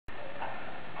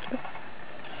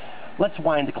Let's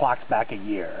wind the clocks back a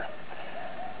year.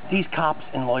 These cops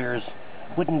and lawyers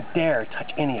wouldn't dare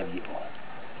touch any of you.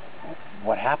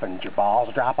 What happened? Did your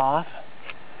balls drop off?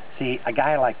 See, a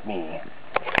guy like me.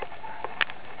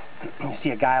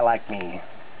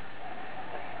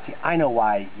 See, I know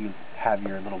why you have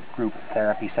your little group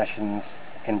therapy sessions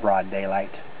in broad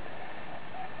daylight.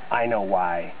 I know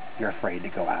why you're afraid to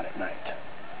go out at night.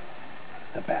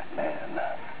 The Batman.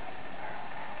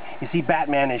 You see,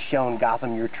 Batman has shown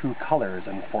Gotham your true colors,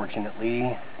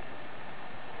 unfortunately.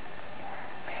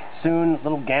 Soon,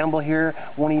 little Gamble here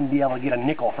won't even be able to get a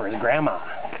nickel for his grandma.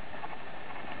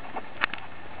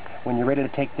 When you're ready to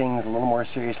take things a little more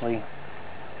seriously,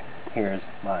 here's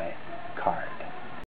my card.